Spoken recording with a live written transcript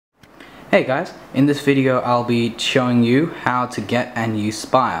Hey guys, in this video I'll be showing you how to get and use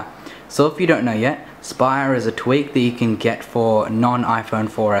Spire. So if you don't know yet, Spire is a tweak that you can get for non-iPhone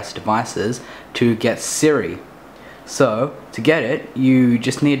 4S devices to get Siri. So to get it, you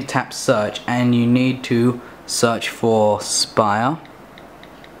just need to tap search and you need to search for Spire.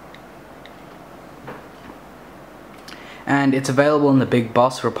 And it's available in the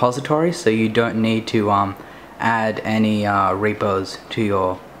BigBoss repository, so you don't need to add any repos to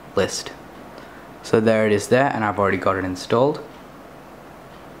your list. So there it is there, and I've already got it installed.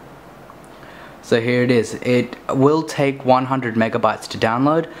 So here it is. It will take 100 megabytes to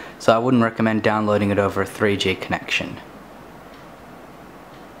download, so I wouldn't recommend downloading it over a 3G connection.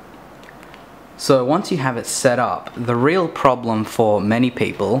 So once you have it set up, the real problem for many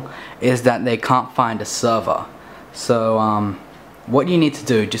people is that they can't find a server. So what you need to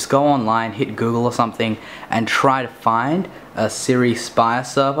do, just go online, hit Google or something, and try to find a Siri Spire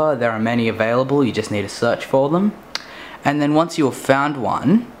server. There are many available, you just need to search for them. And then once you've found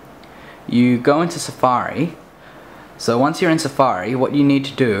one, you go into Safari. So once you're in Safari, what you need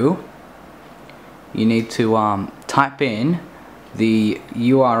to do, you need to type in the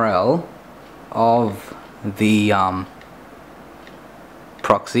URL of the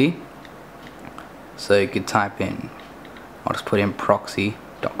proxy. So you could type in, I'll just put in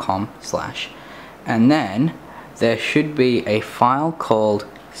proxy.com/ and then there should be a file called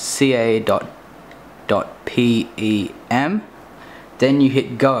ca.pem. Then you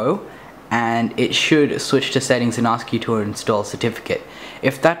hit go and it should switch to settings and ask you to install a certificate.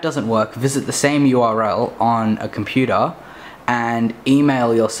 If that doesn't work, visit the same URL on a computer and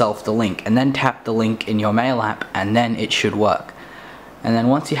email yourself the link, and then tap the link in your mail app, and then it should work. And then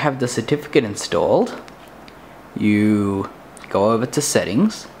once you have the certificate installed, you go over to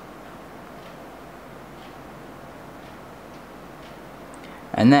settings,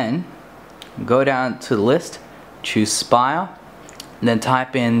 and then go down to the list, choose Spire, and then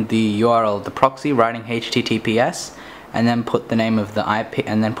type in the URL of the proxy, writing HTTPS, and then put the name of the IP,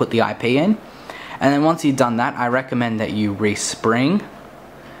 and then put the IP in. And then once you've done that, I recommend that you respring.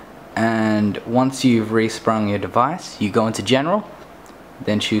 And once you've resprung your device, you go into General,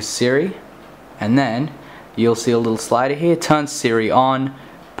 then choose Siri, and then you'll see a little slider here. Turn Siri on,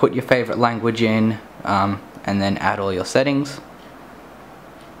 put your favorite language in, and then add all your settings.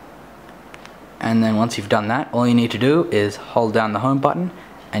 And then once you've done that, all you need to do is hold down the home button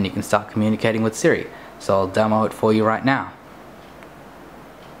and you can start communicating with Siri. So I'll demo it for you right now.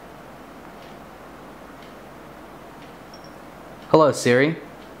 Hello Siri.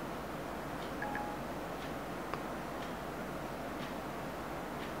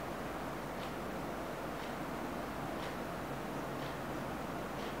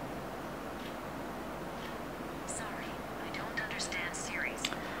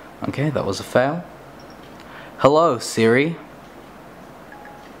 Okay, that was a fail. Hello, Siri.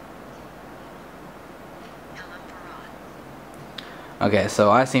 Okay,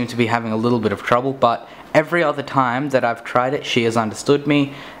 so I seem to be having a little bit of trouble, but every other time that I've tried it, she has understood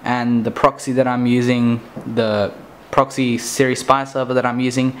me, and the proxy that I'm using, the proxy Siri Spire server that I'm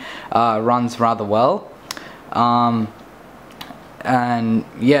using, runs rather well. And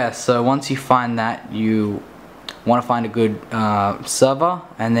yeah, so once you find that, you want to find a good server,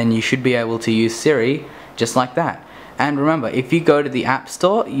 and then you should be able to use Siri just like that. And remember, if you go to the App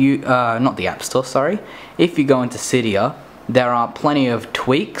Store, not the App Store, sorry, if you go into Cydia, there are plenty of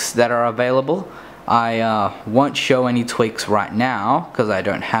tweaks that are available. I won't show any tweaks right now because I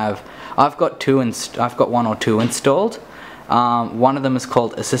don't have. I've got one or two installed. One of them is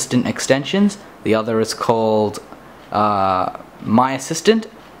called Assistant Extensions. The other is called My Assistant.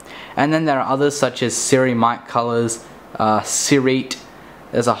 And then there are others such as Siri Mic Colors, Siri.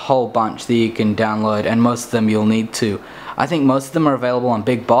 There's a whole bunch that you can download, and most of them you'll need to. I think most of them are available on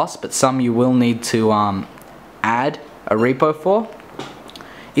BigBoss, but some you will need to add a repo for.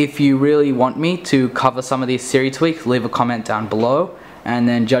 If you really want me to cover some of these Siri tweaks, leave a comment down below, and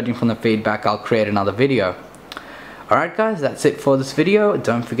then judging from the feedback, I'll create another video. Alright guys, that's it for this video.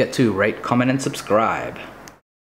 Don't forget to rate, comment, and subscribe.